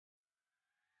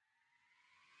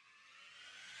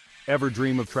Ever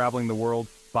dream of traveling the world,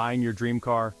 buying your dream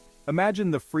car?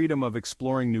 Imagine the freedom of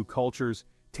exploring new cultures,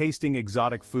 tasting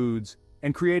exotic foods,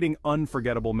 and creating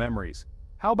unforgettable memories.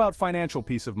 How about financial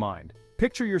peace of mind?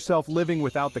 Picture yourself living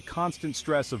without the constant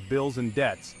stress of bills and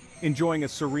debts, enjoying a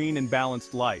serene and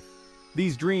balanced life.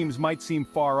 These dreams might seem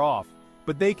far off,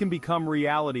 but they can become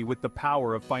reality with the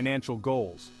power of financial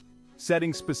goals.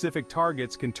 Setting specific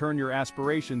targets can turn your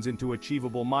aspirations into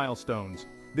achievable milestones.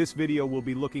 This video will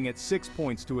be looking at 6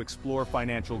 points to explore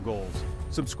financial goals.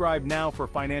 Subscribe now for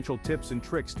financial tips and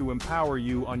tricks to empower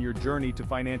you on your journey to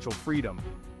financial freedom.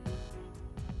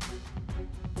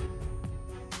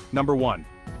 Number 1.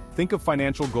 Think of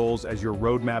financial goals as your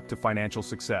roadmap to financial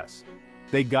success.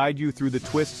 They guide you through the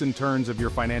twists and turns of your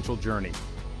financial journey.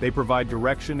 They provide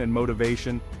direction and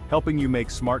motivation, helping you make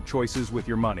smart choices with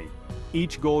your money.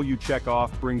 Each goal you check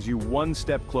off brings you one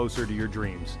step closer to your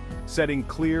dreams. Setting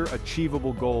clear,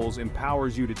 achievable goals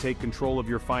empowers you to take control of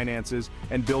your finances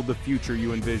and build the future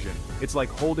you envision. It's like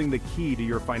holding the key to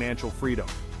your financial freedom.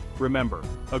 Remember,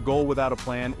 a goal without a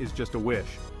plan is just a wish.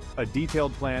 A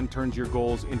detailed plan turns your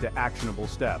goals into actionable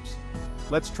steps.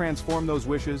 Let's transform those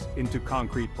wishes into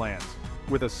concrete plans.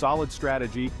 With a solid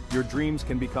strategy, your dreams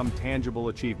can become tangible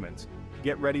achievements.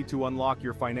 Get ready to unlock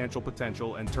your financial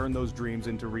potential and turn those dreams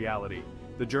into reality.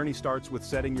 The journey starts with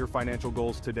setting your financial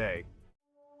goals today.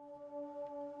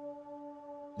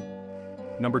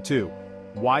 Number 2.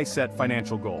 Why set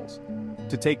financial goals?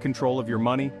 To take control of your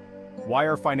money? Why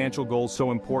are financial goals so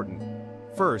important?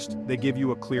 First, they give you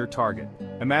a clear target.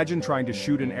 Imagine trying to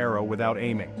shoot an arrow without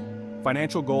aiming.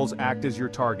 Financial goals act as your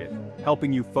target,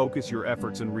 helping you focus your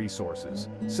efforts and resources.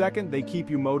 Second, they keep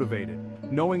you motivated.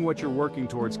 Knowing what you're working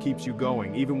towards keeps you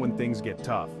going even when things get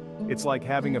tough. It's like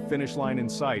having a finish line in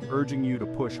sight, urging you to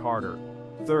push harder.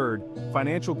 Third,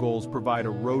 financial goals provide a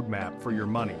roadmap for your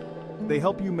money. They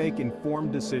help you make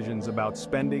informed decisions about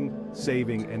spending,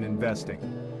 saving, and investing.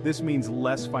 This means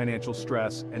less financial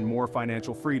stress and more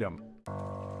financial freedom.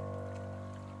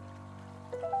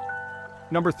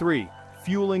 Number 3.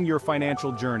 Fueling your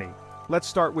financial journey. Let's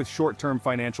start with short-term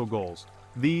financial goals.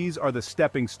 These are the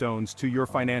stepping stones to your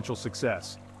financial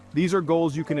success. These are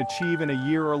goals you can achieve in a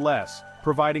year or less,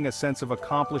 providing a sense of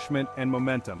accomplishment and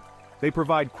momentum. They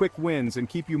provide quick wins and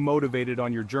keep you motivated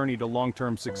on your journey to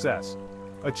long-term success.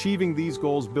 Achieving these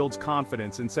goals builds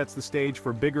confidence and sets the stage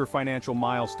for bigger financial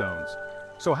milestones.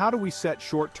 So how do we set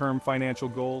short-term financial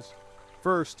goals?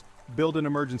 First, build an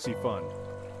emergency fund.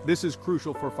 This is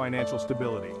crucial for financial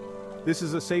stability. This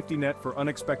is a safety net for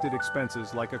unexpected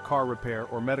expenses like a car repair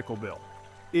or medical bill.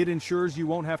 It ensures you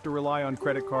won't have to rely on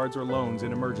credit cards or loans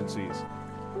in emergencies.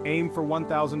 Aim for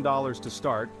 $1,000 to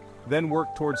start, then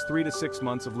work towards 3 to 6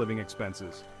 months of living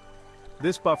expenses.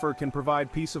 This buffer can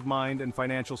provide peace of mind and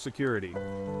financial security.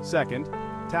 Second,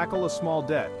 tackle a small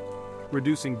debt.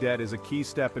 Reducing debt is a key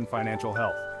step in financial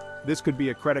health. This could be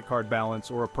a credit card balance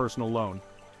or a personal loan.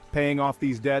 Paying off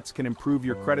these debts can improve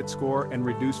your credit score and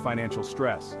reduce financial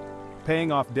stress.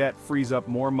 Paying off debt frees up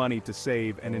more money to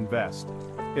save and invest.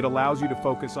 It allows you to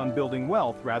focus on building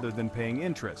wealth rather than paying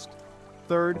interest.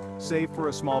 Third, save for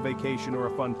a small vacation or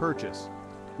a fun purchase.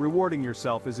 Rewarding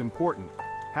yourself is important.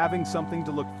 Having something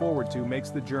to look forward to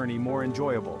makes the journey more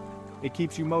enjoyable. It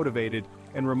keeps you motivated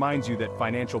and reminds you that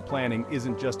financial planning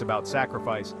isn't just about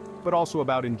sacrifice, but also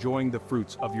about enjoying the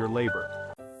fruits of your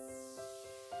labor.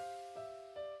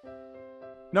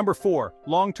 Number 4.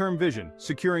 Long-term vision,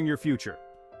 securing your future.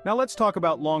 Now let's talk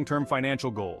about long-term financial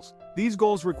goals. These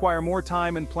goals require more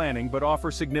time and planning but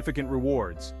offer significant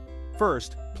rewards.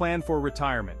 First, plan for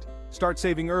retirement. Start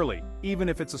saving early, even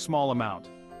if it's a small amount.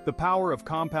 The power of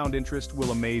compound interest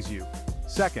will amaze you.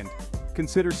 Second,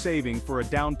 consider saving for a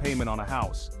down payment on a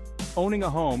house. Owning a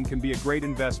home can be a great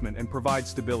investment and provide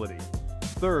stability.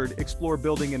 Third, explore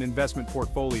building an investment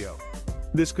portfolio.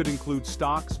 This could include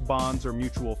stocks, bonds, or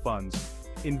mutual funds.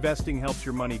 Investing helps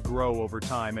your money grow over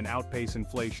time and outpace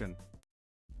inflation.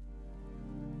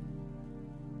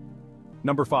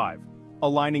 Number 5.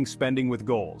 Aligning spending with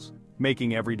goals,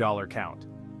 making every dollar count.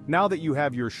 Now that you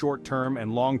have your short-term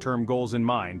and long-term goals in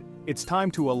mind, it's time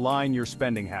to align your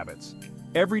spending habits.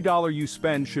 Every dollar you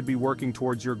spend should be working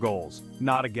towards your goals,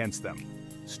 not against them.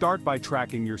 Start by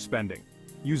tracking your spending.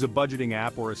 Use a budgeting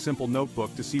app or a simple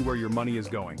notebook to see where your money is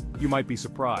going. You might be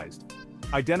surprised.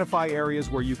 Identify areas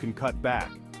where you can cut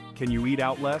back. Can you eat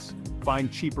out less?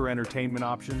 Find cheaper entertainment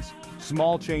options?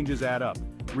 Small changes add up.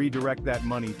 Redirect that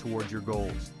money towards your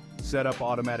goals. Set up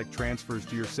automatic transfers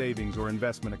to your savings or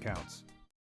investment accounts.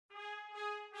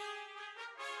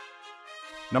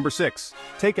 Number 6.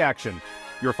 Take action.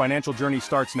 Your financial journey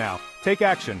starts now. Take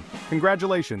action.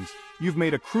 Congratulations. You've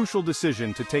made a crucial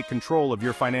decision to take control of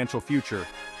your financial future.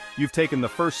 You've taken the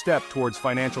first step towards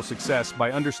financial success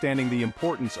by understanding the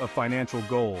importance of financial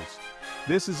goals.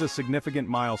 This is a significant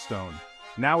milestone.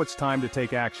 Now it's time to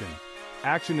take action.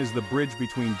 Action is the bridge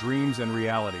between dreams and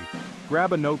reality.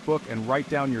 Grab a notebook and write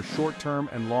down your short-term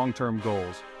and long-term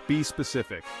goals. Be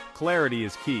specific. Clarity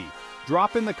is key.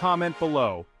 Drop in the comment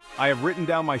below, "I have written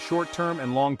down my short-term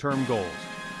and long-term goals."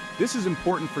 This is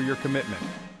important for your commitment.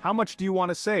 How much do you want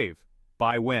to save?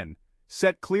 By when?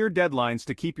 Set clear deadlines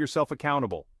to keep yourself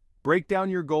accountable. Break down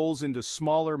your goals into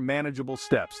smaller, manageable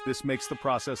steps. This makes the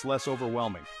process less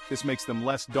overwhelming. This makes them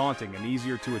less daunting and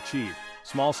easier to achieve.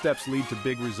 Small steps lead to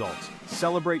big results.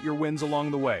 Celebrate your wins along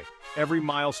the way. Every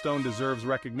milestone deserves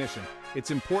recognition.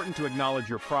 It's important to acknowledge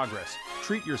your progress.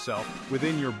 Treat yourself,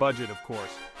 within your budget of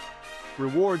course.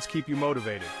 Rewards keep you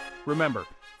motivated. Remember,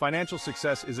 financial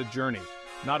success is a journey,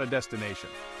 not a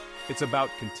destination. It's about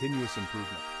continuous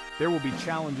improvement. There will be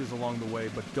challenges along the way,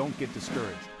 but don't get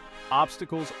discouraged.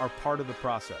 Obstacles are part of the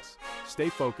process. Stay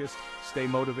focused, stay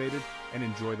motivated, and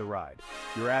enjoy the ride.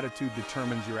 Your attitude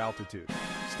determines your altitude.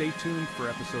 Stay tuned for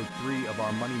episode 3 of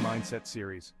our Money Mindset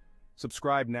series.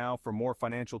 Subscribe now for more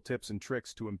financial tips and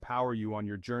tricks to empower you on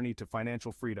your journey to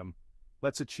financial freedom.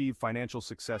 Let's achieve financial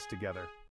success together.